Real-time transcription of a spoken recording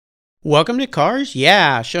Welcome to Cars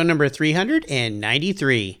Yeah, show number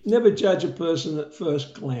 393. Never judge a person at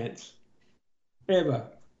first glance. Ever.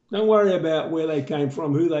 Don't worry about where they came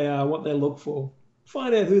from, who they are, what they look for.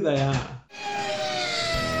 Find out who they are.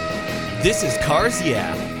 This is Cars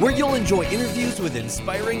Yeah, where you'll enjoy interviews with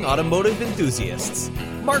inspiring automotive enthusiasts.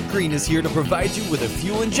 Mark Green is here to provide you with a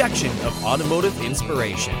fuel injection of automotive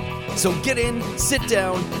inspiration. So get in, sit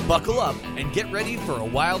down, buckle up, and get ready for a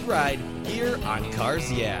wild ride here on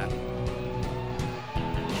Cars Yeah.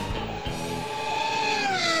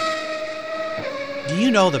 Do you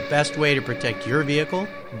know the best way to protect your vehicle,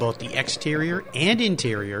 both the exterior and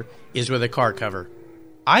interior, is with a car cover?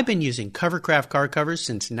 I've been using Covercraft car covers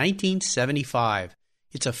since 1975.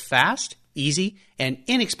 It's a fast, easy, and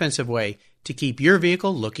inexpensive way to keep your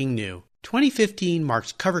vehicle looking new. 2015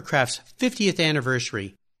 marks Covercraft's 50th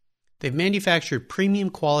anniversary. They've manufactured premium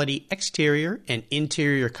quality exterior and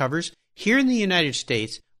interior covers here in the United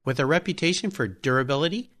States with a reputation for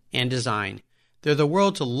durability and design. They're the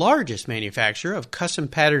world's largest manufacturer of custom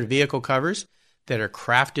patterned vehicle covers that are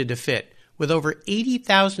crafted to fit, with over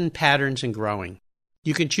 80,000 patterns and growing.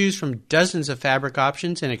 You can choose from dozens of fabric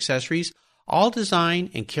options and accessories, all designed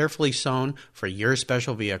and carefully sewn for your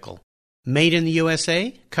special vehicle. Made in the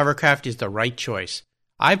USA, Covercraft is the right choice.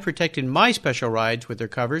 I've protected my special rides with their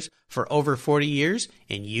covers for over 40 years,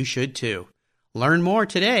 and you should too. Learn more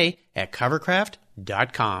today at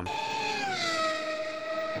covercraft.com.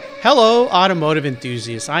 Hello, automotive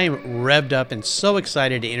enthusiasts. I am revved up and so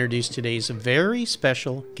excited to introduce today's very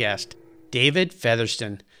special guest, David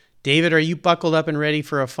Featherston. David, are you buckled up and ready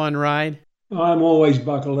for a fun ride? I'm always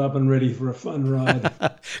buckled up and ready for a fun ride.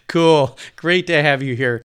 Cool. Great to have you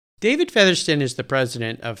here. David Featherston is the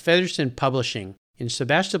president of Featherston Publishing in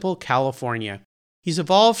Sebastopol, California. He's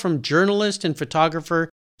evolved from journalist and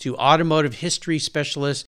photographer to automotive history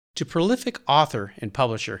specialist to prolific author and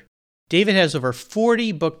publisher. David has over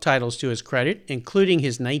 40 book titles to his credit, including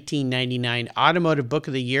his 1999 Automotive Book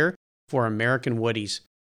of the Year for American Woodies.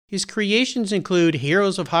 His creations include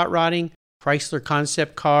Heroes of Hot Rodding, Chrysler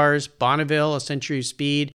Concept Cars, Bonneville, A Century of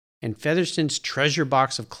Speed, and Featherston's Treasure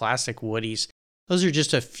Box of Classic Woodies. Those are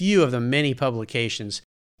just a few of the many publications.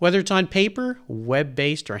 Whether it's on paper,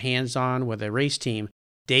 web-based, or hands-on with a race team,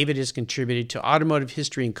 David has contributed to automotive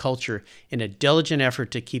history and culture in a diligent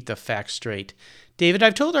effort to keep the facts straight. David,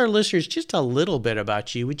 I've told our listeners just a little bit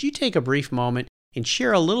about you. Would you take a brief moment and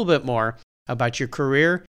share a little bit more about your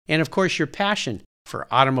career and, of course, your passion for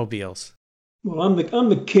automobiles? Well, I'm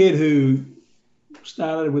the kid who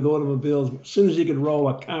started with automobiles as soon as you could roll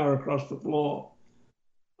a car across the floor.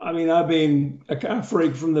 I mean, I've been a car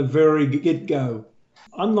freak from the very get-go.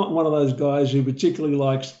 I'm not one of those guys who particularly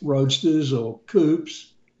likes roadsters or coupes.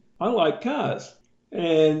 I like cars.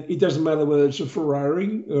 And it doesn't matter whether it's a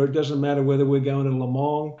Ferrari, or it doesn't matter whether we're going to Le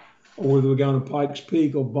Mans, or whether we're going to Pikes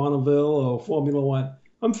Peak or Bonneville or Formula One.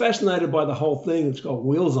 I'm fascinated by the whole thing that's got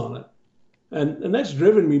wheels on it. And that's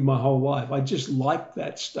driven me my whole life. I just like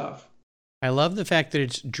that stuff. I love the fact that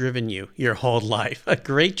it's driven you your whole life. A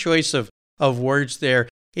great choice of words there.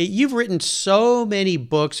 You've written so many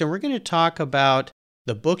books, and we're going to talk about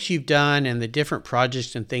the books you've done and the different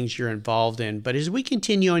projects and things you're involved in. But as we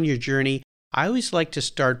continue on your journey, I always like to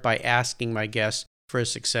start by asking my guests for a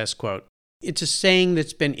success quote. It's a saying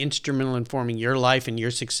that's been instrumental in forming your life and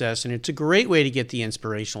your success, and it's a great way to get the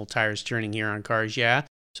inspirational tires turning here on Cars Yeah.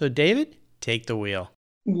 So David, take the wheel.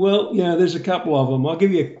 Well, yeah, there's a couple of them. I'll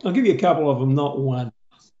give you a couple of them, not one.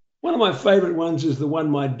 One of my favorite ones is the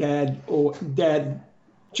one my dad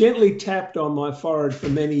gently tapped on my forehead for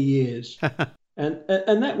many years. and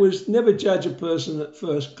that was, never judge a person at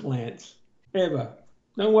first glance, ever.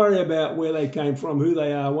 Don't worry about where they came from, who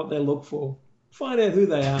they are, what they look for. Find out who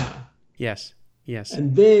they are. Yes.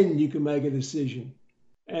 And then you can make a decision.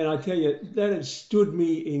 And I tell you, that has stood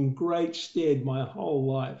me in great stead my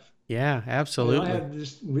whole life. Yeah, absolutely. And I have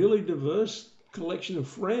this really diverse collection of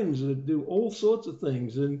friends that do all sorts of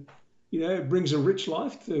things. And, it brings a rich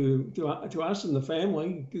life to us and the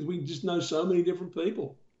family, because we just know so many different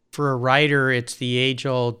people. For a writer, it's the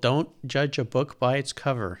age-old, don't judge a book by its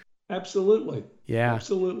cover. Absolutely. Yeah.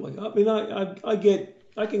 Absolutely. I mean,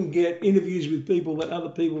 I can get interviews with people that other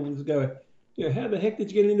people will go, how the heck did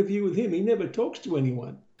you get an interview with him? He never talks to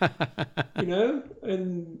anyone. And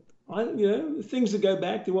things that go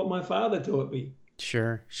back to what my father taught me.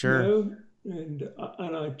 Sure. And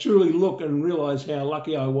I truly look and realize how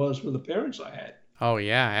lucky I was with the parents I had. Oh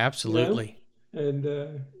yeah, absolutely. And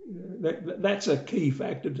that's a key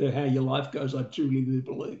factor to how your life goes, I truly do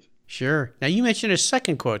believe. Sure. Now, you mentioned a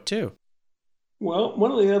second quote, too. Well,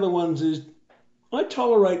 one of the other ones is, I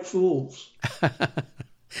tolerate fools.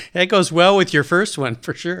 That goes well with your first one,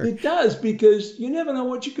 for sure. It does, because you never know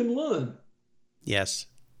what you can learn. Yes.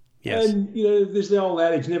 Yes. And, there's the old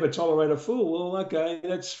adage, never tolerate a fool. Well, okay,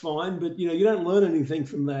 that's fine. But, you don't learn anything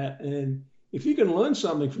from that. And if you can learn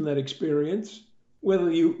something from that experience,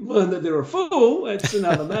 whether you learn that they're a fool, that's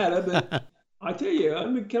another matter. But I tell you,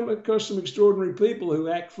 I've come across some extraordinary people who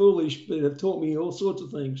act foolish, but have taught me all sorts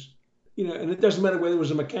of things. And it doesn't matter whether it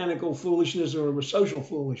was a mechanical foolishness or a social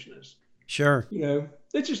foolishness. Sure.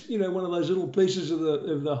 That's just, one of those little pieces of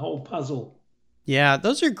the whole puzzle. Yeah,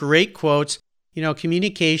 those are great quotes.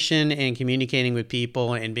 Communication and communicating with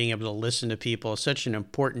people and being able to listen to people is such an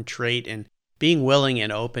important trait, and being willing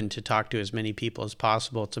and open to talk to as many people as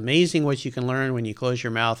possible. It's amazing what you can learn when you close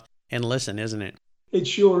your mouth and listen, isn't it? It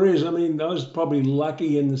sure is. I mean, I was probably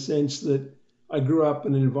lucky in the sense that I grew up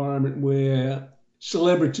in an environment where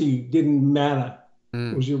celebrity didn't matter.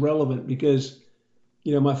 It was irrelevant because,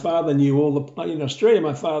 my father knew in Australia,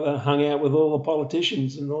 my father hung out with all the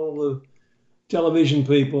politicians and all the television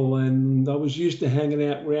people, and I was used to hanging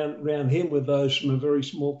out around him with those from a very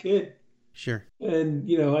small kid. Sure. And,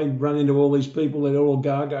 I run into all these people that are all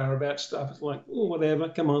gaga about stuff. It's like, oh, whatever,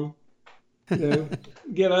 come on.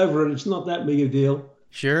 Get over it. It's not that big a deal.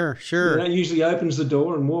 Sure. That usually opens the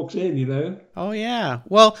door and walks in. Oh, yeah.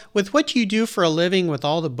 Well, with what you do for a living, with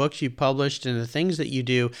all the books you published and the things that you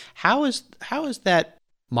do, how is that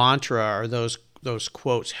mantra or those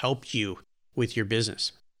quotes helped you with your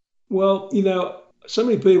business? Well, so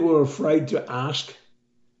many people are afraid to ask.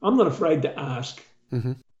 I'm not afraid to ask.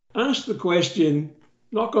 Mm-hmm. Ask the question,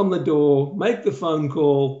 knock on the door, make the phone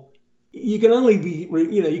call. You can only be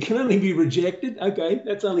rejected. Okay,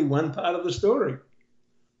 that's only one part of the story.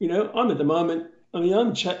 I'm at the moment,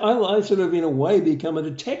 I sort of in a way become a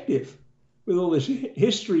detective with all this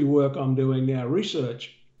history work I'm doing now,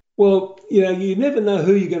 research. Well, you never know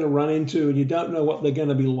who you're going to run into, and you don't know what they're going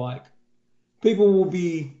to be like. People will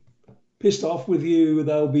be pissed off with you.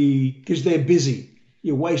 They'll be, because they're busy.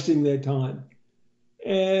 You're wasting their time.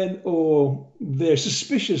 Or they're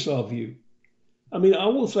suspicious of you. I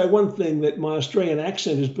will say one thing, that my Australian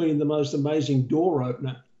accent has been the most amazing door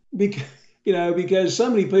opener. Because so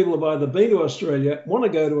many people have either been to Australia, want to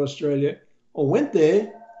go to Australia, or went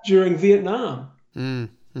there during Vietnam.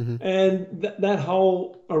 Mm-hmm. And that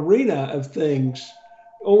whole arena of things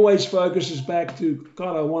always focuses back to,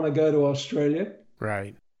 God, I want to go to Australia.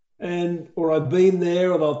 Right. Or I've been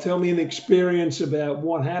there, or they'll tell me an experience about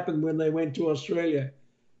what happened when they went to Australia,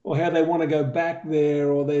 or how they want to go back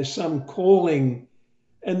there, or there's some calling.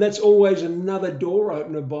 And that's always another door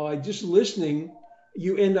opener. By just listening,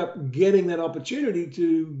 you end up getting that opportunity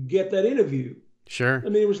to get that interview. Sure.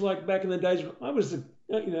 It was like back in the days, I was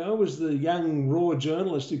the young raw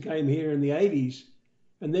journalist who came here in the 80s,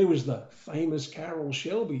 and there was the famous Carroll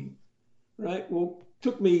Shelby, right? Well,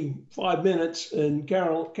 took me 5 minutes, and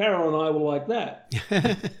Carol and I were like that,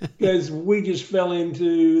 because we just fell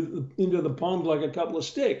into the pond like a couple of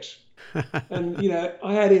sticks. And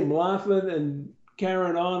I had him laughing and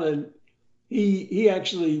carrying on, and he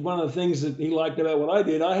actually, one of the things that he liked about what I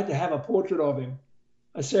did, I had to have a portrait of him.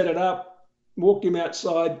 I set it up, walked him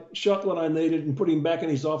outside, shot what I needed, and put him back in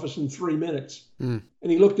his office in 3 minutes. And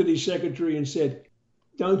he looked at his secretary and said,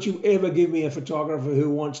 "Don't you ever give me a photographer who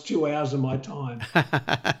wants 2 hours of my time."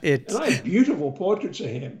 And I had beautiful portraits of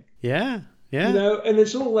him. Yeah. And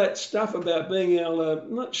it's all that stuff about being able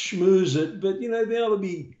to not schmooze it, but, be able to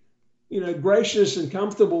be, gracious and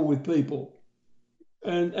comfortable with people.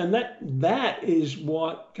 And that is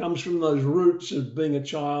what comes from those roots of being a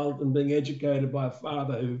child and being educated by a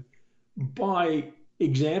father who, by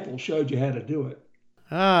example, showed you how to do it.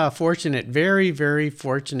 Fortunate. Very, very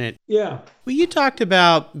fortunate. Yeah. Well, you talked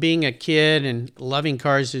about being a kid and loving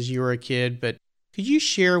cars as you were a kid, but could you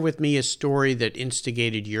share with me a story that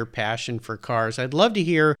instigated your passion for cars? I'd love to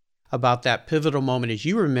hear about that pivotal moment as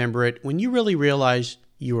you remember it, when you really realized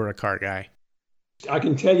you were a car guy. I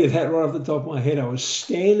can tell you that right off the top of my head. I was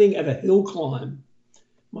standing at a hill climb.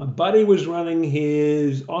 My buddy was running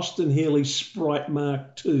his Austin Healey Sprite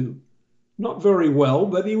Mark II. Not very well,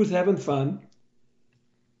 but he was having fun.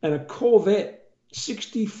 And a Corvette,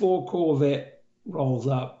 64 Corvette, rolls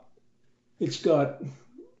up. It's got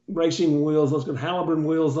racing wheels, it's got Halliburton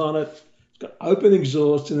wheels on it, it's got open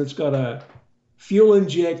exhaust, and it's got a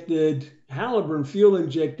Halliburton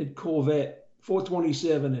fuel-injected Corvette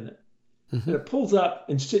 427 in it. Mm-hmm. And it pulls up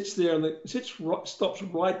and sits there, and stops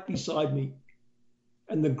right beside me.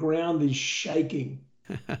 And the ground is shaking.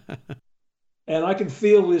 And I can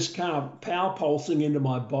feel this kind of power pulsing into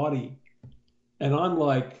my body. And I'm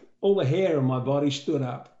like, all the hair on my body stood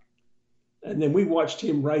up. And then we watched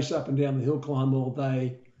him race up and down the hill climb all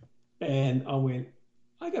day. And I went,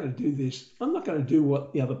 I got to do this. I'm not going to do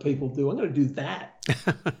what the other people do. I'm going to do that.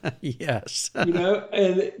 Yes.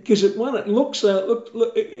 And because it looks,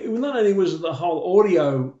 not only was the whole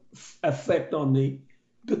audio effect on me,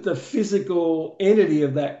 but the physical entity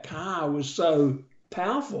of that car was so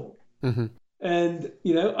powerful. Mm-hmm. And,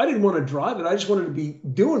 I didn't want to drive it. I just wanted to be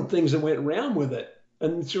doing things that went around with it.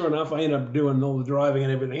 And sure enough, I ended up doing all the driving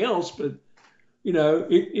and everything else. But,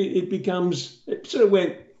 it sort of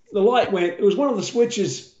went, the light went, it was one of the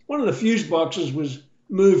switches, one of the fuse boxes was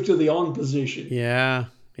moved to the on position. Yeah.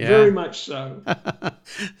 Very much so.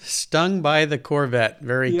 Stung by the Corvette.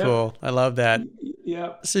 Very cool. I love that.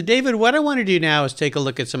 Yeah. So, David, what I want to do now is take a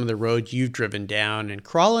look at some of the roads you've driven down and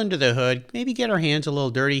crawl under the hood, maybe get our hands a little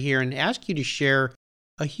dirty here and ask you to share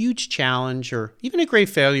a huge challenge or even a great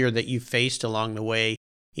failure that you faced along the way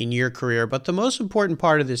in your career. But the most important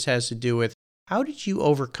part of this has to do with how did you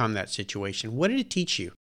overcome that situation? What did it teach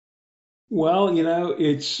you? Well,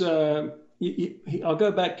 it's, I'll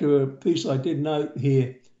go back to a piece I did note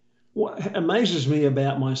here. What amazes me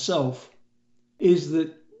about myself is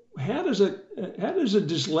that how does a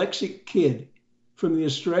dyslexic kid from the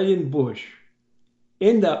Australian bush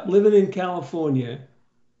end up living in California,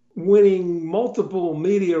 winning multiple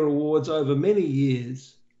media awards over many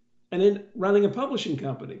years, and then running a publishing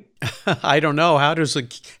company? I don't know. How does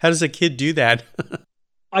a kid do that?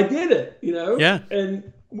 I did it, Yeah.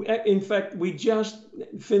 And in fact, we just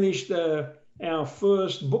finished our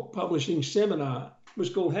first book publishing seminar. It was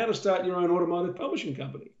called How to Start Your Own Automotive Publishing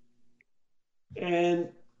Company. And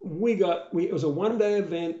it was a one-day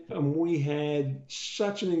event, and we had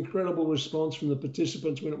such an incredible response from the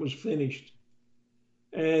participants when it was finished.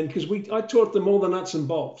 And because I taught them all the nuts and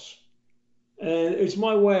bolts. And it's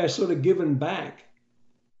my way of sort of giving back.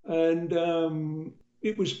 And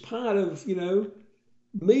it was part of,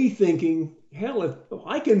 me thinking, hell, if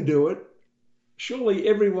I can do it, surely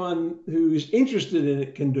everyone who's interested in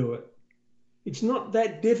it can do it. It's not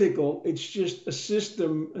that difficult. It's just a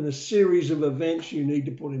system and a series of events you need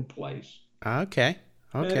to put in place. Okay.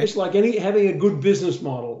 It's like having a good business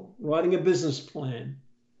model, writing a business plan.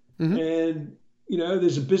 Mm-hmm. And,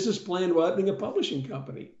 there's a business plan to opening a publishing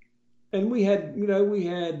company. And we had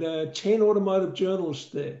 10 automotive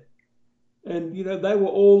journalists there. And, they were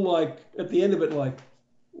all like, at the end of it, like,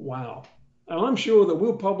 wow. And I'm sure that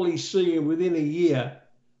we'll probably see within a year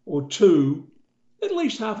or two, at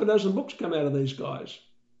least half a dozen books come out of these guys.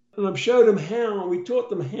 And we taught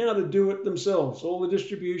them how to do it themselves, all the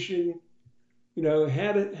distribution, how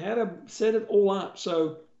to set it all up.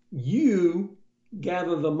 So you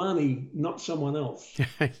gather the money, not someone else.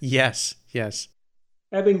 Yes.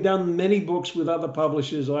 Having done many books with other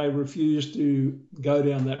publishers, I refuse to go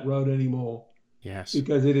down that road anymore. Yes.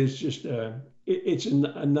 Because it is just it's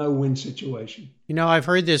a no-win situation. I've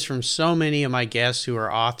heard this from so many of my guests who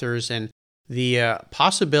are authors, and the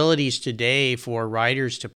possibilities today for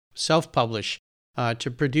writers to self-publish,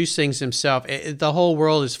 to produce things themselves. The whole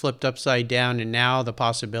world is flipped upside down, and now the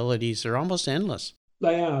possibilities are almost endless.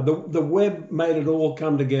 They are. The web made it all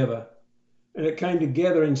come together. And it came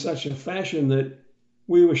together in such a fashion that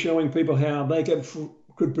we were showing people how they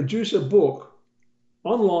could produce a book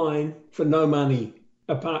online for no money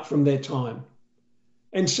apart from their time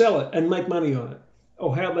and sell it and make money on it.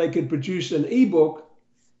 Or how they could produce an ebook,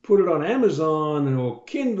 put it on Amazon or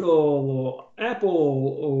Kindle or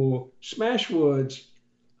Apple or Smashwords.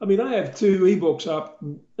 I mean, I have 2 ebooks up,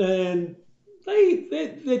 and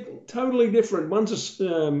they're totally different. One's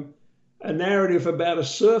a narrative about a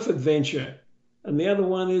surf adventure, and the other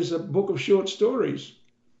one is a book of short stories.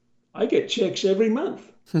 I get checks every month.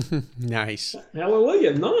 Nice.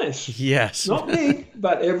 Hallelujah. Nice. Yes. Not big,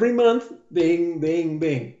 but every month, bing, bing,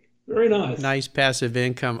 bing. Very nice. Nice passive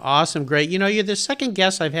income. Awesome. Great. You're the second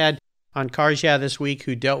guest I've had on Cars Yeah this week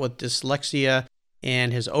who dealt with dyslexia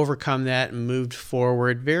and has overcome that and moved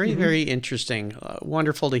forward. Very, very interesting.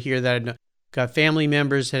 Wonderful to hear that. I've got family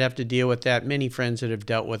members that have to deal with that, many friends that have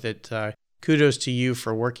dealt with it. Kudos to you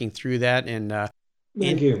for working through that and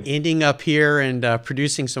Thank you. Ending up here and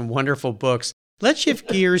producing some wonderful books. Let's shift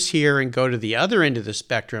gears here and go to the other end of the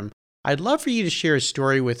spectrum. I'd love for you to share a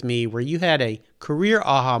story with me where you had a career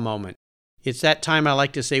aha moment. It's that time I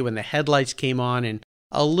like to say when the headlights came on and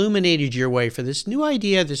illuminated your way for this new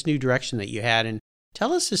idea, this new direction that you had. And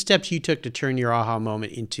tell us the steps you took to turn your aha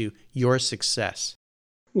moment into your success.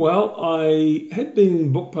 Well, I had been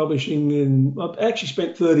in book publishing and I've actually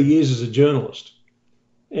spent 30 years as a journalist.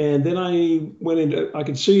 And then I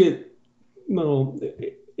could see it, about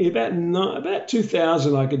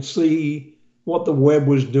 2000, I could see what the web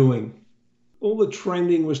was doing. All the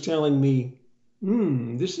trending was telling me,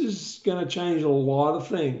 this is going to change a lot of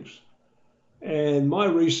things. And my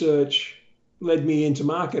research led me into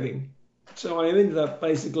marketing. So I ended up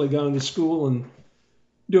basically going to school and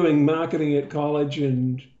doing marketing at college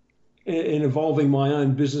and evolving my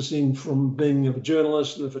own business in from being a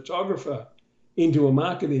journalist and a photographer into a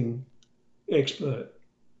marketing expert.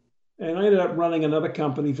 And I ended up running another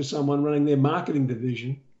company for someone, running their marketing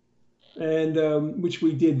division, and which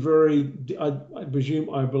we did I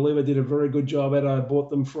believe I did a very good job at. I brought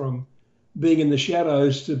them from being in the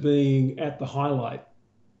shadows to being at the highlight.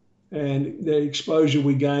 And the exposure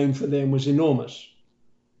we gained for them was enormous.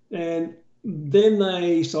 And then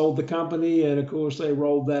they sold the company, and of course they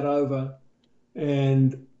rolled that over,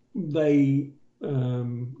 and they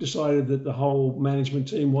decided that the whole management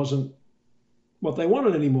team wasn't what they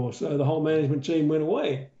wanted anymore. So the whole management team went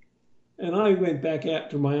away. And I went back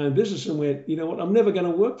out to my own business and went, you know what, I'm never going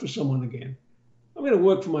to work for someone again. I'm going to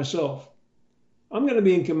work for myself. I'm going to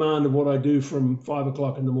be in command of what I do from 5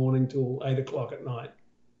 o'clock in the morning till 8 o'clock at night.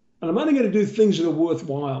 And I'm only going to do things that are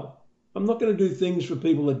worthwhile. I'm not going to do things for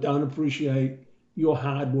people that don't appreciate your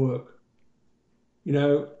hard work. You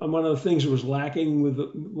know, and one of the things that was lacking with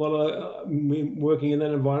a lot of working in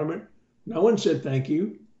that environment, no one said thank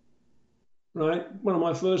you, right? One of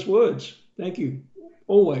my first words, thank you,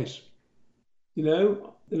 always. You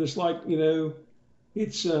know, and it's like, you know,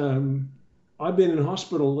 it's, I've been in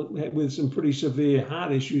hospital with some pretty severe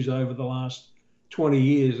heart issues over the last 20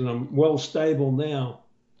 years, and I'm well stable now.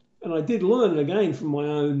 And I did learn again from my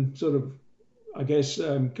own sort of, I guess,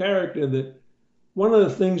 character that one of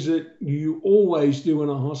the things that you always do in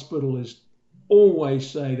a hospital is always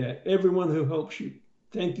say that. Everyone who helps you,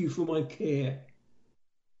 thank you for my care.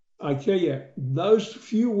 I tell you, those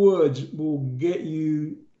few words will get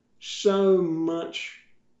you so much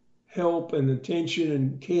help and attention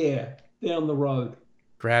and care down the road.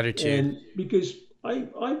 Gratitude. And because I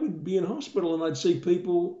would be in hospital and I'd see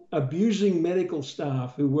people abusing medical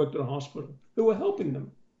staff who worked at a hospital who were helping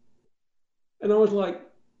them. And I was like,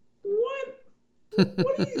 what?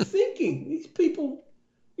 What are you thinking? These people,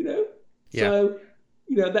 you know? Yeah. So,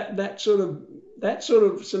 you know, that sort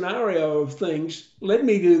of scenario of things led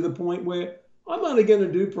me to the point where I'm only going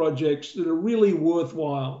to do projects that are really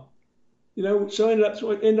worthwhile. You know, so I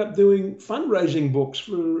end up doing fundraising books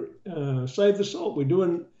for Save the Salt.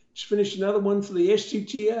 Just finished another one for the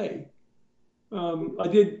SCTA.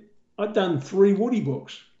 I've done 3 Woody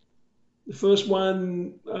books. The first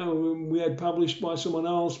one we had published by someone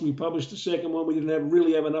else. We published the second one. We didn't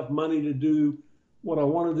really have enough money to do what I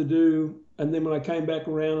wanted to do. And then when I came back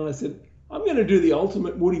around and I said, I'm going to do the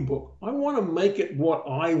ultimate Woody book. I want to make it what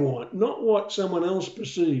I want, not what someone else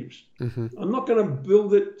perceives. Mm-hmm. I'm not going to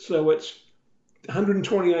build it so it's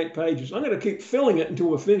 128 pages. I'm going to keep filling it until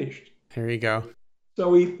we're finished. There you go.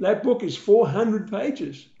 So that book is 400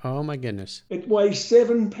 pages. Oh, my goodness. It weighs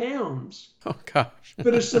 7 pounds. Oh, gosh.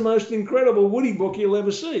 But it's the most incredible Woody book you'll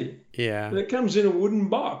ever see. Yeah. And it comes in a wooden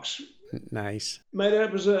box. Nice. Made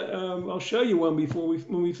up as I'll show you one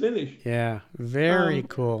when we finish. Yeah, very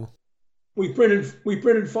cool. We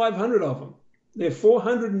printed 500 of them. They're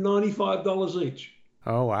 $495 each.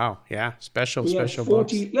 Oh, wow. Yeah, special books.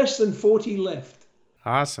 Less than 40 left.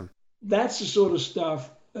 Awesome. That's the sort of stuff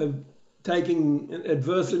of taking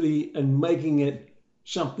adversity and making it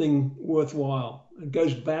something worthwhile. It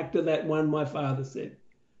goes back to that one my father said.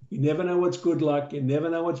 You never know what's good luck. You never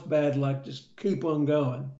know what's bad luck. Just keep on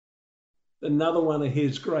going. Another one of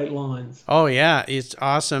his great lines. Oh, yeah. It's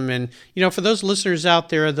awesome. And, you know, for those listeners out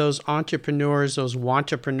there, those entrepreneurs, those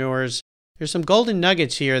wantrepreneurs, there's some golden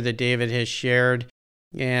nuggets here that David has shared.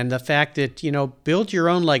 And the fact that, you know, build your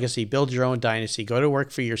own legacy, build your own dynasty, go to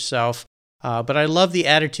work for yourself. But I love the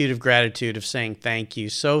attitude of gratitude of saying thank you.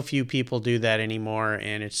 So few people do that anymore,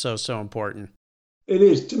 and it's so, so important. It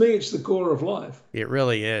is. To me, it's the core of life. It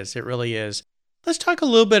really is. It really is. Let's talk a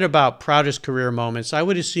little bit about proudest career moments. I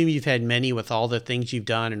would assume you've had many with all the things you've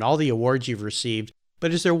done and all the awards you've received.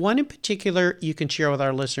 But is there one in particular you can share with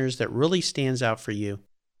our listeners that really stands out for you?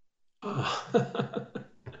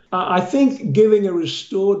 I think giving a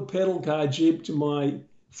restored pedal car Jeep to my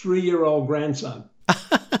 3-year-old grandson.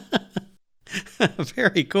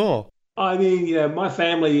 Very cool. I mean, you know, my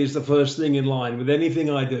family is the first thing in line with anything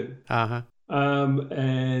I do. Uh-huh.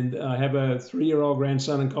 And I have a 3-year-old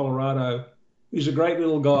grandson in Colorado. He's a great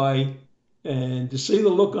little guy. And to see the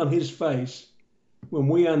look on his face when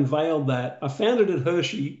we unveiled that, I found it at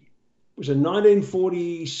Hershey. It was a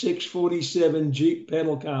 1946-47 Jeep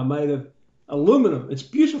pedal car made of aluminum. It's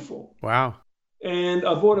beautiful. Wow. And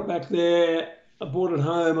I bought it back there. I brought it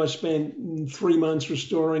home. I spent 3 months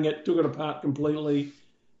restoring it, took it apart completely,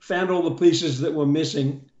 found all the pieces that were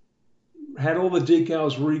missing, had all the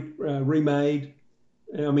decals remade,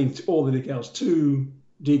 I mean, all the decals, 2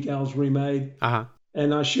 decals remade. Uh-huh.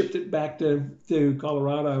 And I shipped it back to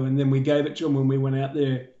Colorado, and then we gave it to him when we went out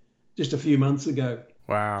there just a few months ago.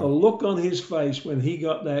 The Wow. look on his face when he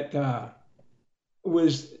got that car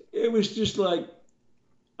was just like,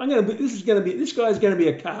 this guy's gonna be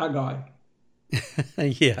a car guy.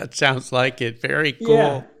 Yeah, it sounds like it. Very cool.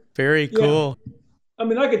 Yeah. Very cool. I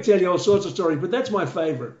mean, I could tell you all sorts of stories, but that's my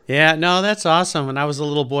favorite. Yeah, no, that's awesome. When I was a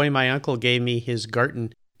little boy, my uncle gave me his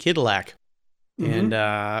Garten Cadillac. And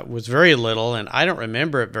was very little, and I don't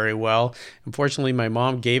remember it very well. Unfortunately, my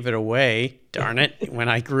mom gave it away, darn it, when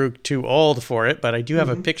I grew too old for it. But I do have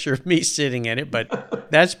a picture of me sitting in it, but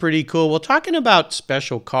that's pretty cool. Well, talking about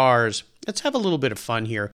special cars, let's have a little bit of fun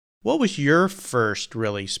here. What was your first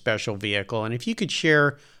really special vehicle? And if you could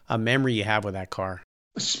share a memory you have with that car.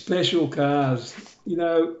 Special cars.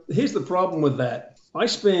 Here's the problem with that. I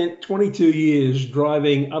spent 22 years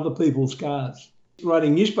driving other people's cars,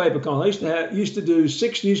 writing newspaper columns. I used to do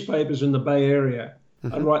 6 newspapers in the Bay Area.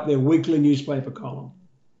 I'd write their weekly newspaper column.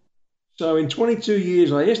 So in 22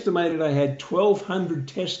 years, I estimated I had 1,200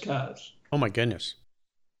 test cars. Oh, my goodness.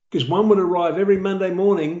 Because one would arrive every Monday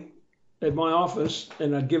morning at my office,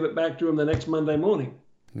 and I'd give it back to him the next Monday morning.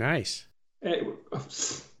 Nice. It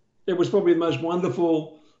was probably the most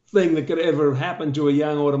wonderful thing that could ever happen to a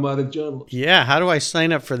young automotive journalist. Yeah, how do I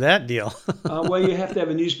sign up for that deal? Well, you have to have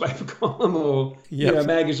a newspaper column or Yep.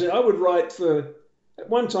 magazine. I would write at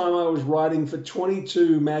one time I was writing for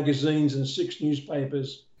 22 magazines and 6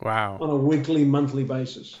 newspapers Wow. on a weekly, monthly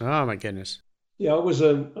basis. Oh, my goodness. Yeah, I was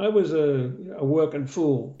a working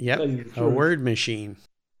fool. to tell you the Yep, a truth. word machine.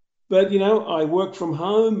 But, I worked from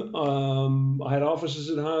home. I had offices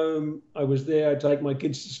at home. I was there. I'd take my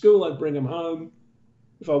kids to school. I'd bring them home.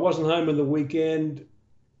 If I wasn't home on the weekend,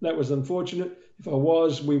 that was unfortunate. If I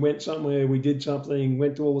was, we went somewhere, we did something,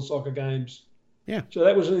 went to all the soccer games. Yeah. So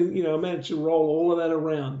that was, I managed to roll all of that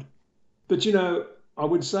around. But, I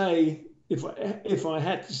would say if I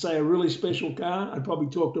had to say a really special car, I'd probably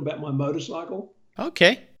talk about my motorcycle.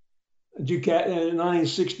 Okay. A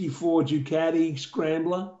 1964 Ducati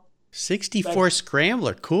Scrambler. 64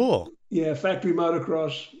 Scrambler. Cool. Yeah, factory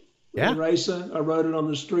motocross racer. I rode it on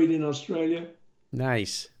the street in Australia.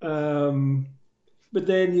 Nice. But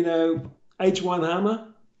then, H1 Hummer,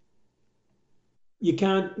 you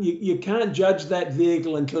can't judge that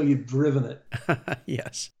vehicle until you've driven it.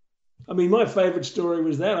 Yes. I mean, my favorite story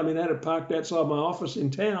was that. I mean, I had it parked outside my office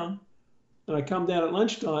in town, and I come down at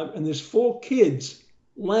lunchtime, and there's 4 kids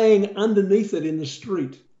laying underneath it in the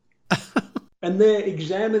street. And they're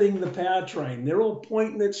examining the powertrain. They're all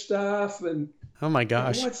pointing at stuff and, Oh, my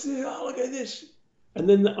gosh. what's this? Oh, look at this. And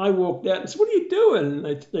then I walked out and said, what are you doing?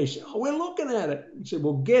 And they said, oh, we're looking at it. And I said,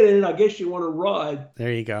 well, get in. I guess you want to ride.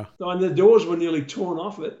 There you go. And the doors were nearly torn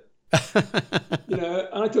off it.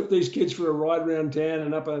 I took these kids for a ride around town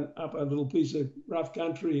and up a little piece of rough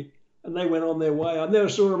country, and they went on their way. I never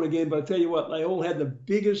saw them again, but I tell you what, they all had the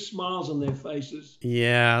biggest smiles on their faces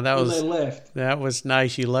Yeah, when they left. that was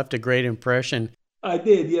nice. You left a great impression. I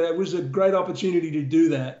did. Yeah, it was a great opportunity to do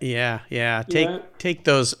that. Yeah. Yeah. Take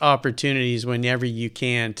those opportunities whenever you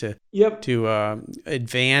can to Yep.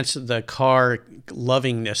 advance the car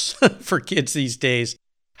lovingness for kids these days.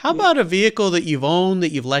 How about a vehicle that you've owned,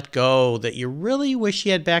 that you've let go, that you really wish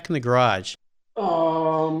you had back in the garage?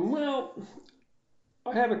 Well,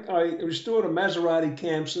 I restored a Maserati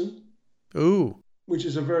Campson, Ooh, which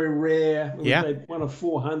is a very rare, Yeah. one of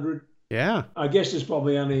 400. yeah. I guess there's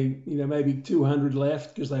probably only, maybe 200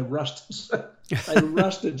 left because they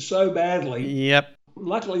rusted so badly. Yep.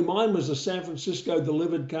 Luckily, mine was a San Francisco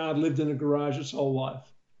delivered car, lived in a garage its whole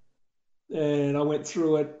life. And I went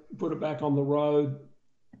through it, put it back on the road.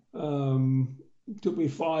 Took me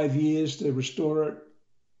 5 years to restore it.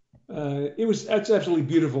 That's an absolutely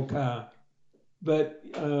beautiful car. But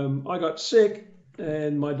I got sick,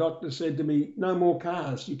 and my doctor said to me, no more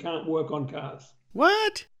cars. You can't work on cars.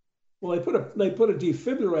 What? Well, they put a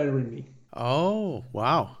defibrillator in me. Oh,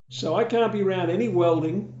 wow. So I can't be around any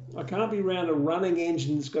welding. I can't be around a running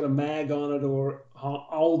engine that's got a mag on it or an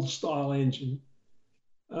old style engine.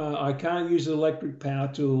 I can't use electric power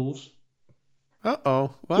tools.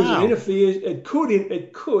 Uh-oh. Because Wow. it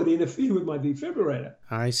could interfere with my defibrillator.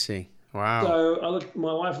 I see. Wow. So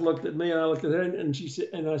my wife looked at me and I looked at her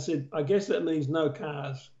and I said, I guess that means no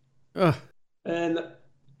cars. Ugh. And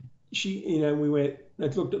she, we went, I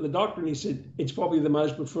looked at the doctor and he said, it's probably the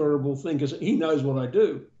most preferable thing because he knows what I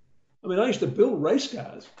do. I mean, I used to build race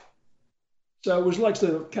cars. So it was like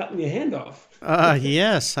sort of cutting your hand off.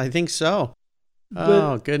 Yes, I think so. But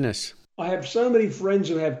Oh, goodness. I have so many friends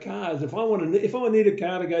who have cars. If I need a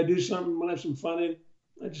car to go do something, want to have some fun in,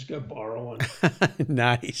 I just go borrow one.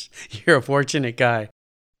 Nice. You're a fortunate guy.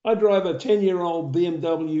 I drive a 10-year-old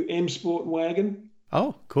BMW M Sport wagon,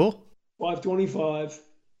 Oh, cool. 525,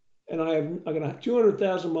 and I got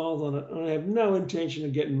 200,000 miles on it, and I have no intention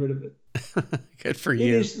of getting rid of it. Good for It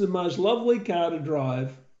you. is the most lovely car to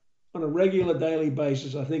drive on a regular daily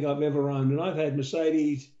basis I think I've ever owned. And I've had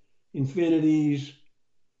Mercedes, Infinitis,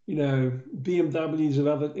 BMWs of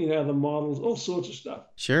other models, all sorts of stuff.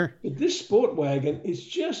 Sure. But this sport wagon is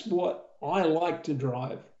just what I like to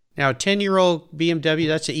drive. Now, 10-year-old BMW,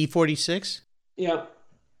 that's an E46? Yeah.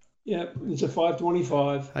 Yeah. It's a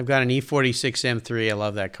 525. I've got an E46 M3. I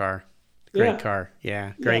love that car. Great car.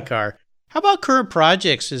 Yeah, great Yeah. car. How about current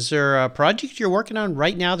projects? Is there a project you're working on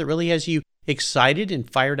right now that really has you excited and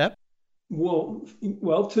fired up? Well,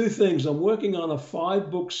 two things. I'm working on a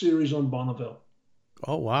 5-book series on Bonneville.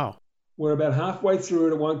 Oh, wow. We're about halfway through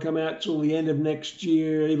it. It won't come out till the end of next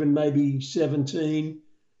year, even maybe 17.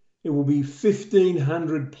 It will be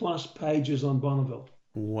 1,500 plus pages on Bonneville.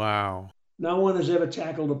 Wow. No one has ever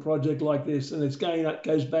tackled a project like this. And it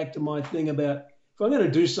goes back to my thing about if I'm going to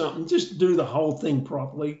do something, just do the whole thing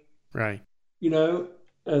properly. Right.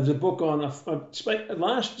 There's a book on,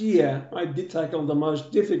 last year, I did tackle the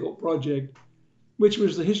most difficult project, which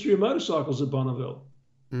was the history of motorcycles at Bonneville.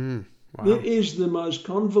 Wow. It is the most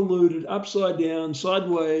convoluted, upside down,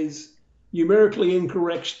 sideways, numerically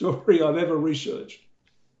incorrect story I've ever researched.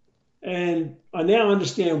 And I now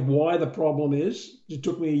understand why the problem is. It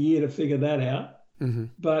took me a year to figure that out. Mm-hmm.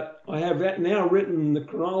 But I have now written the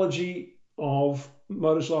chronology of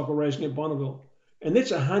motorcycle racing at Bonneville. And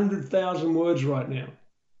it's 100,000 words right now.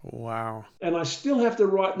 Wow. And I still have to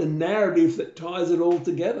write the narrative that ties it all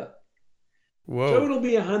together. Whoa. So it'll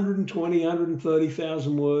be 120,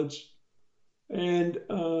 130,000 words. And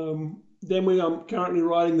then I'm currently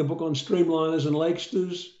writing the book on streamliners and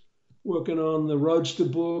Lakesters, working on the Roadster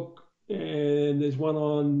book, and there's one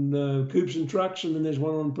on coupes and trucks, and then there's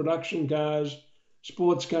one on production cars,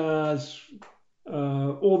 sports cars,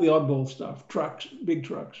 all the oddball stuff, trucks, big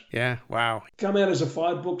trucks. Yeah. Wow. Come out as a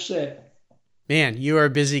 5-book set. Man, you are a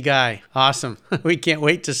busy guy. Awesome. We can't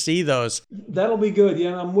wait to see those. That'll be good.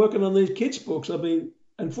 Yeah, I'm working on these kids' books.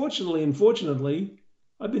 Unfortunately,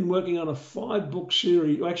 I've been working on a 5-book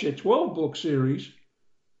series, actually a 12-book series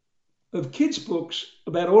of kids' books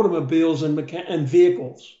about automobiles and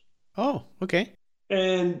vehicles. Oh, okay.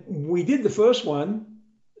 And we did the first one,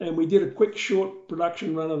 and we did a quick, short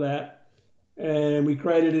production run of that. And we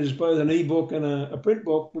created it as both an ebook and a print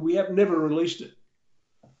book, but we have never released it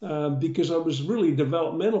because it was really a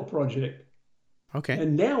developmental project. Okay.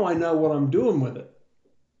 And now I know what I'm doing with it.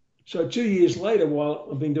 So 2 years later, while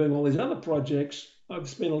I've been doing all these other projects, I've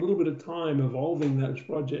spent a little bit of time evolving those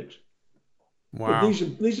projects. Wow.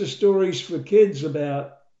 But these are stories for kids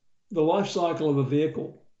about the life cycle of a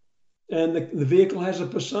vehicle. And the vehicle has a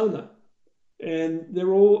persona. And they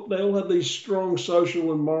all have these strong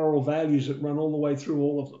social and moral values that run all the way through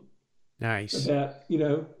all of them. Nice. About,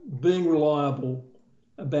 being reliable,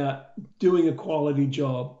 about doing a quality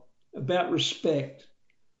job, about respect.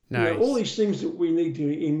 Nice. All these things that we need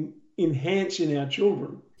to enhance in our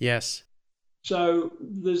children. Yes. So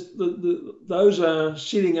those are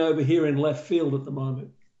sitting over here in left field at the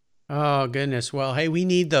moment. Oh, goodness. Well, hey, we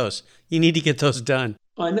need those. You need to get those done.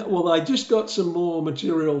 I know. Well, I just got some more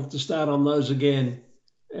material to start on those again,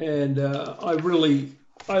 and I really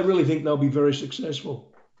think they'll be very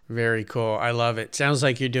successful. Very cool. I love it. Sounds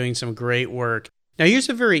like you're doing some great work. Now, here's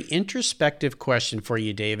a very introspective question for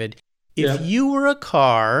you, David. If you were a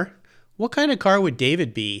car, what kind of car would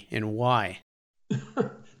David be and why?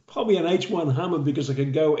 Probably an H1 Hummer because I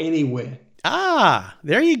could go anywhere. Ah,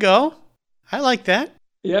 there you go. I like that.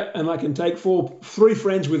 Yeah, and I can take 3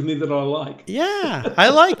 friends with me that I like. Yeah, I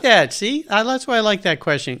like that. See, that's why I like that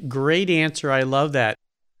question. Great answer. I love that.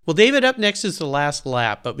 Well, David, up next is the last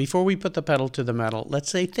lap. But before we put the pedal to the metal,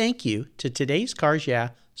 let's say thank you to today's Cars Yeah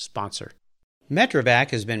sponsor.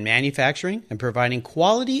 Metrovac has been manufacturing and providing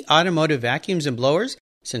quality automotive vacuums and blowers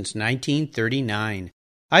since 1939.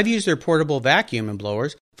 I've used their portable vacuum and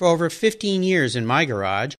blowers for over 15 years in my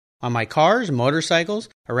garage, on my cars, motorcycles,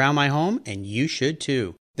 around my home, and you should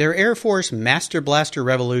too. Their Air Force Master Blaster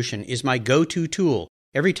Revolution is my go-to tool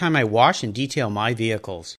every time I wash and detail my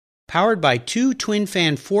vehicles. Powered by 2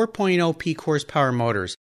 twin-fan 4.0 peak horsepower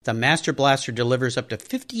motors, the Master Blaster delivers up to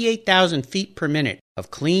 58,000 feet per minute of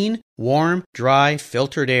clean, warm, dry,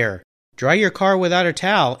 filtered air. Dry your car without a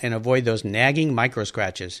towel and avoid those nagging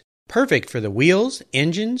micro-scratches. Perfect for the wheels,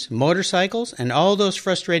 engines, motorcycles, and all those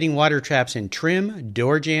frustrating water traps in trim,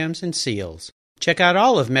 door jams, and seals. Check out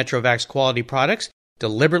all of Metrovac's quality products,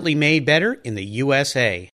 deliberately made better in the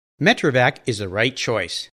USA. Metrovac is the right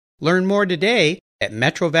choice. Learn more today at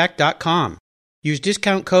metrovac.com. Use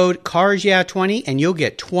discount code CARSYEAH20 and you'll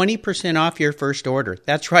get 20% off your first order.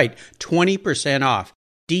 That's right, 20% off.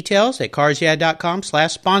 Details at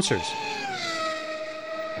carsyeah.com/sponsors.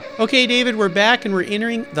 Okay, David, we're back and we're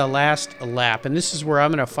entering the last lap. And this is where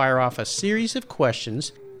I'm going to fire off a series of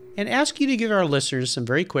questions and ask you to give our listeners some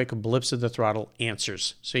very quick blips of the throttle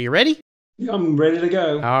answers. So you ready? Yeah, I'm ready to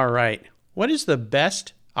go. All right. What is the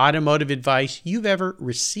best automotive advice you've ever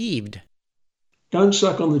received? Don't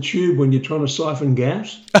suck on the tube when you're trying to siphon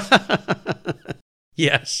gas.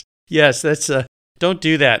 Yes, that's don't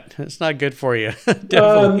do that. It's not good for you.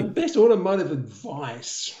 Definitely. Best automotive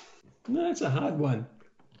advice. No, that's a hard one.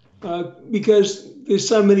 Because there's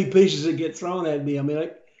so many pieces that get thrown at me. I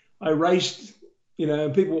mean, I raced,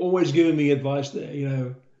 people always giving me advice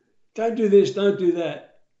there, don't do this, don't do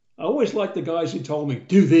that. I always liked the guys who told me,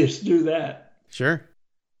 do this, do that. Sure.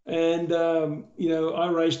 And, I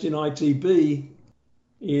raced in ITB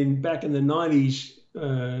back in the 90s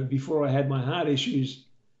before I had my heart issues.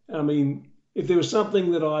 I mean, if there was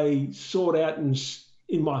something that I sought out in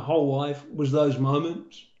my whole life was those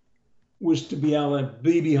moments, was to be able to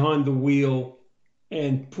be behind the wheel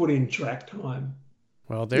and put in track time.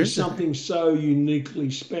 Well, there's something so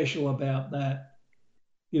uniquely special about that.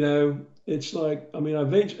 It's like,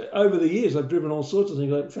 eventually, over the years, I've driven all sorts of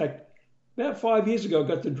things. In fact, about 5 years ago, I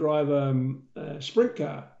got to drive a sprint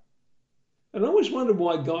car. And I always wondered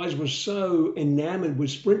why guys were so enamored with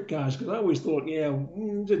sprint cars, because I always thought,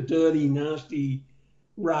 it's a dirty, nasty,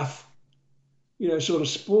 rough, sort of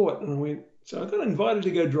sport. And so I got invited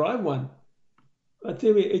to go drive one. I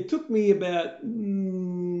tell you, it took me about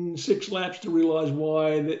 6 laps to realize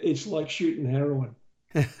why it's like shooting heroin.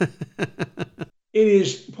 It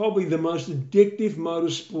is probably the most addictive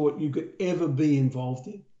motorsport you could ever be involved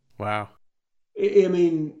in. Wow.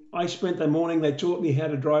 I spent the morning, they taught me how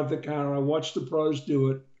to drive the car. I watched the pros do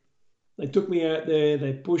it. They took me out there,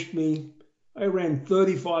 they pushed me. I ran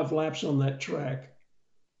 35 laps on that track.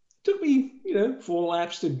 It took me, 4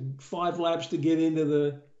 laps to 5 laps to get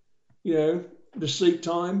into the seat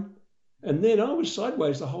time. And then I was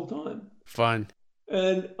sideways the whole time. Fun.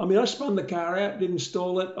 And I spun the car out, didn't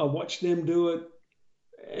stall it. I watched them do it.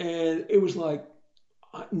 And it was like,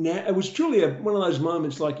 it was truly one of those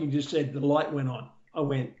moments, like you just said, the light went on. I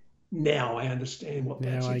went, now I understand what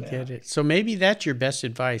that's about. Now I get it. So maybe that's your best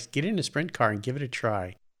advice. Get in a sprint car and give it a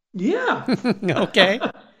try. Yeah. Okay.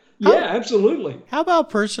 Yeah, absolutely. How about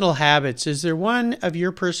personal habits? Is there one of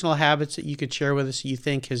your personal habits that you could share with us that you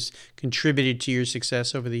think has contributed to your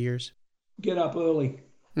success over the years? Get up early.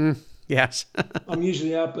 Yes. I'm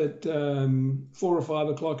usually up at 4 or 5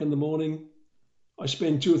 o'clock in the morning. I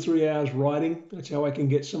spend 2 or 3 hours writing. That's how I can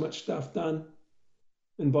get so much stuff done.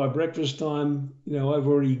 And by breakfast time, I've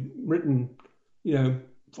already written,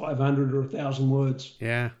 500 or 1,000 words.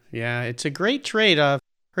 Yeah. It's a great trait. I've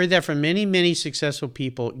heard that from many, many successful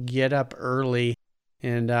people. Get up early.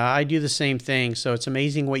 And I do the same thing. So it's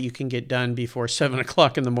amazing what you can get done before 7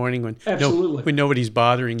 o'clock in the morning when nobody's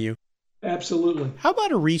bothering you. Absolutely. How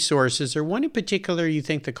about a resource? Is there one in particular you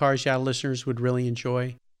think the Cars Yeah listeners would really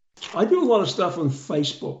enjoy? I do a lot of stuff on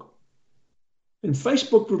Facebook. And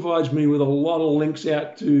Facebook provides me with a lot of links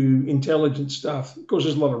out to intelligent stuff. Of course,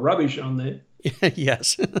 there's a lot of rubbish on there.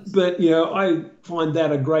 Yes. But, I find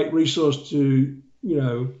that a great resource to,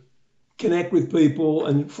 connect with people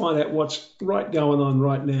and find out what's going on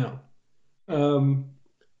right now.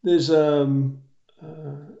 There's,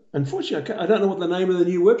 unfortunately, I don't know what the name of the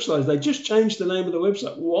new website is. They just changed the name of the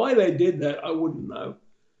website. Why they did that, I wouldn't know.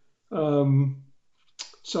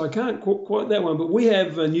 So I can't quote that one, but we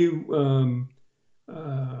have a new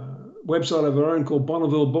website of our own called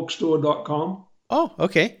BonnevilleBookstore.com. Oh,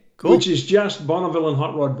 okay, cool. Which is just Bonneville and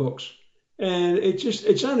Hot Rod books, and it's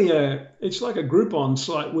like a Groupon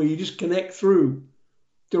site where you just connect through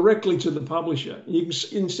directly to the publisher. You can,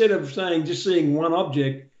 instead of just seeing one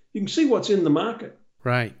object, you can see what's in the market.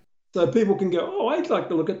 Right. So people can go, oh, I'd like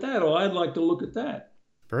to look at that, or I'd like to look at that.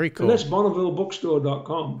 Very cool. And that's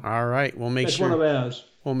BonnevilleBookstore.com. All right, That's one of ours.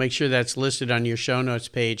 We'll make sure that's listed on your show notes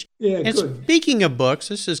page. Yeah, and good. Speaking of books,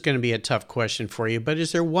 this is going to be a tough question for you, but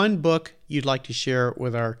is there one book you'd like to share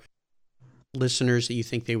with our listeners that you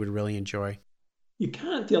think they would really enjoy? You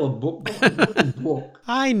can't tell a book by one book.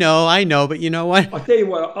 I know, but you know what? I'll tell you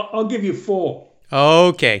what, I'll give you 4.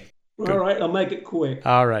 Okay. All right, I'll make it quick.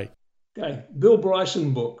 All right. Okay, Bill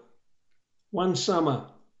Bryson book, One Summer,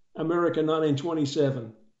 America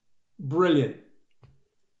 1927. Brilliant.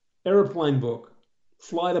 Airplane book,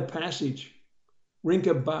 Flight of Passage,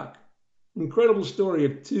 Rinka Buck. Incredible story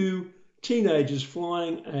of 2 teenagers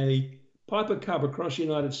flying a Piper Cub across the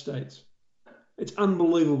United States. It's an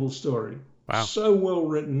unbelievable story. Wow. So well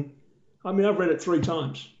written. I mean, I've read it 3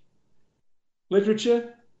 times.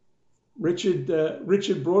 Literature, Richard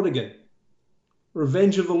Brautigan,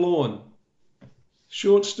 Revenge of the Lawn,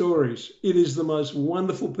 short stories. It is the most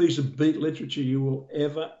wonderful piece of beat literature you will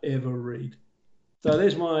ever read. So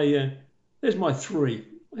there's my 3.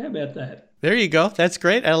 How about that? There you go. That's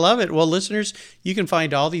great. I love it. Well, listeners, you can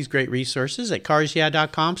find all these great resources at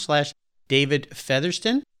carsyeah.com/David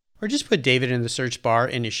Featherston, or just put David in the search bar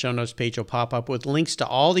and his show notes page will pop up with links to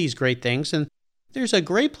all these great things. And there's a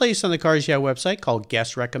great place on the Cars Yeah website called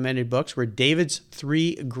Guest Recommended Books, where David's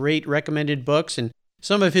 3 great recommended books and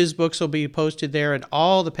some of his books will be posted there, and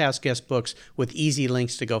all the past guest books with easy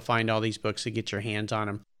links to go find all these books and get your hands on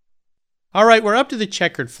them. All right, we're up to the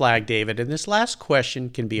checkered flag, David, and this last question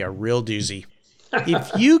can be a real doozy. If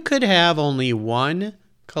you could have only one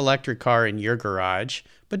collector car in your garage,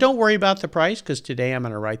 but don't worry about the price because today I'm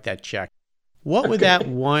going to write that check, what would that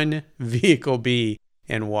one vehicle be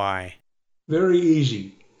and why? Very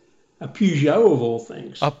easy. A Peugeot of all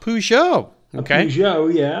things. A Peugeot. Okay. A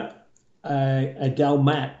Peugeot, yeah. A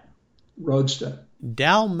Dalmat Roadster.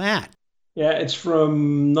 Dalmat. Yeah, it's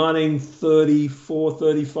from 1934,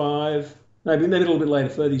 35, maybe a little bit later,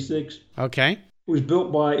 36. Okay. It was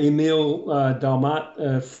built by Emile Dalmat.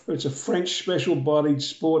 It's a French special-bodied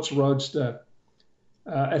sports roadster.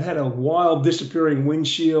 It had a wild disappearing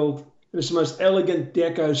windshield. It was the most elegant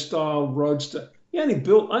deco-style roadster. I think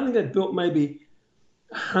they built maybe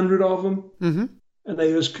 100 of them. Mm-hmm. And they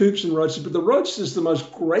use coupes and roadsters. But the roadster is the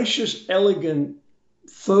most gracious, elegant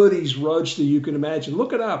 30s roadster you can imagine.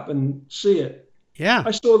 Look it up and see it. Yeah.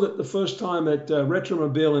 I saw that the first time at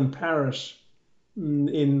Retromobile in Paris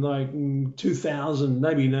in like 2000,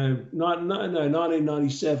 maybe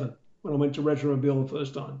 1997, when I went to Retromobile the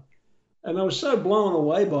first time. And I was so blown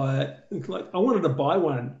away by it. Like, I wanted to buy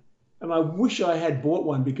one. And I wish I had bought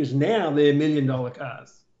one because now they're $1 million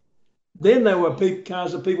cars. Then they were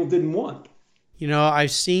cars that people didn't want. You know, I've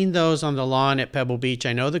seen those on the lawn at Pebble Beach.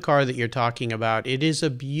 I know the car that you're talking about. It is a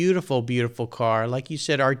beautiful, beautiful car. Like you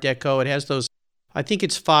said, Art Deco. It has those, I think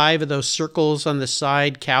it's 5 of those circles on the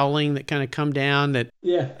side, cowling that kind of come down. That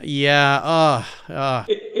Yeah.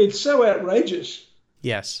 It's so outrageous.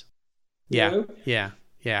 Yes. You know? Yeah,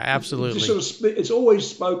 absolutely. It's always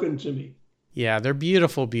spoken to me. Yeah, they're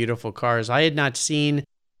beautiful, beautiful cars. I had not seen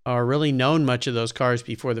or really known much of those cars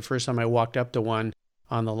before the first time I walked up to one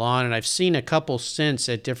on the lawn, and I've seen a couple since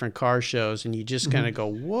at different car shows, and you just kind of go,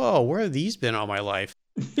 whoa, where have these been all my life?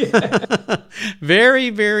 Very,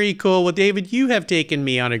 very cool. Well, David, you have taken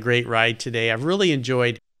me on a great ride today. I've really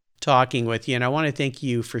enjoyed talking with you, and I want to thank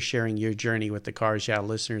you for sharing your journey with the Cars Yeah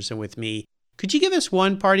listeners and with me. Could you give us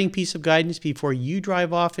one parting piece of guidance before you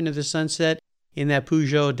drive off into the sunset in that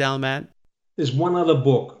Peugeot Dalmat? There's one other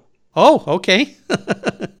book. Oh, okay.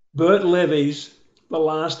 Burt Levy's The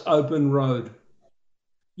Last Open Road.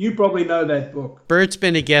 You probably know that book. Bert's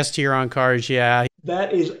been a guest here on Cars Yeah.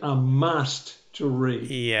 That is a must to read.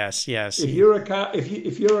 Yes. If you're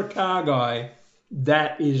a car guy,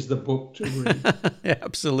 that is the book to read.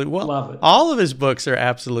 Absolutely. Well, love it. All of his books are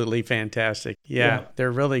absolutely fantastic. Yeah,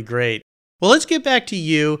 they're really great. Well, let's get back to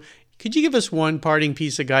you. Could you give us one parting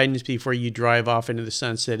piece of guidance before you drive off into the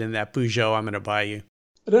sunset in that Peugeot I'm going to buy you?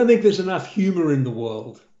 I don't think there's enough humor in the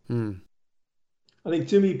world. Hmm. I think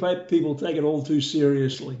too many people take it all too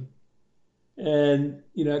seriously. And,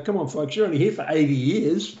 come on, folks, you're only here for 80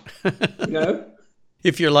 years,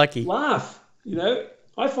 If you're lucky. Laugh,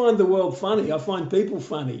 I find the world funny. I find people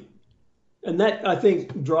funny. And that, I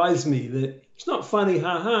think, drives me. That it's not funny,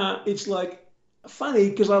 ha-ha. It's like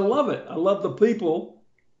funny because I love it. I love the people,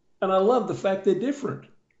 and I love the fact they're different.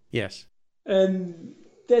 Yes. And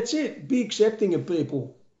that's it. Be accepting of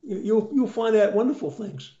people. You'll find out wonderful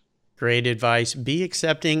things. Great advice. Be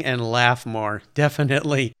accepting and laugh more.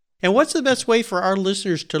 Definitely. And what's the best way for our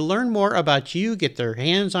listeners to learn more about you, get their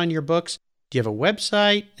hands on your books? Do you have a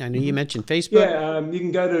website? I know you mentioned Facebook. Yeah, you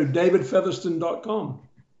can go to davidfeatherston.com.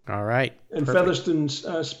 All right. And perfect. Featherston's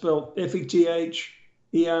spelled Fetherston.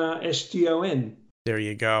 There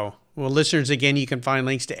you go. Well, listeners, again, you can find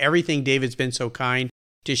links to everything David's been so kind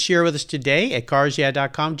to share with us today at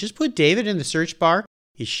carsyeah.com. Just put David in the search bar.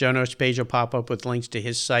 His show notes page will pop up with links to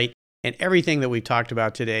his site and everything that we've talked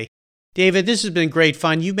about today. David, this has been great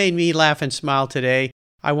fun. You made me laugh and smile today.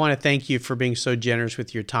 I want to thank you for being so generous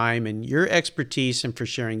with your time and your expertise and for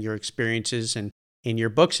sharing your experiences and in your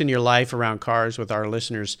books and your life around cars with our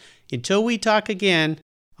listeners. Until we talk again,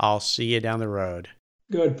 I'll see you down the road.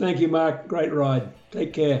 Good. Thank you, Mark. Great ride.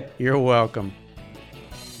 Take care. You're welcome.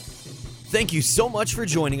 Thank you so much for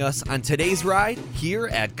joining us on today's ride here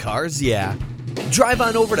at Cars Yeah. Drive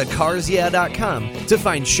on over to carsyeah.com to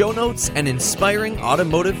find show notes and inspiring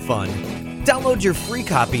automotive fun. Download your free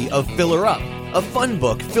copy of Filler Up, a fun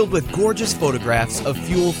book filled with gorgeous photographs of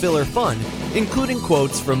fuel filler fun, including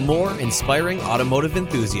quotes from more inspiring automotive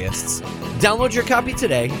enthusiasts. Download your copy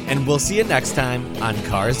today, and we'll see you next time on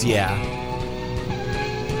Cars Yeah.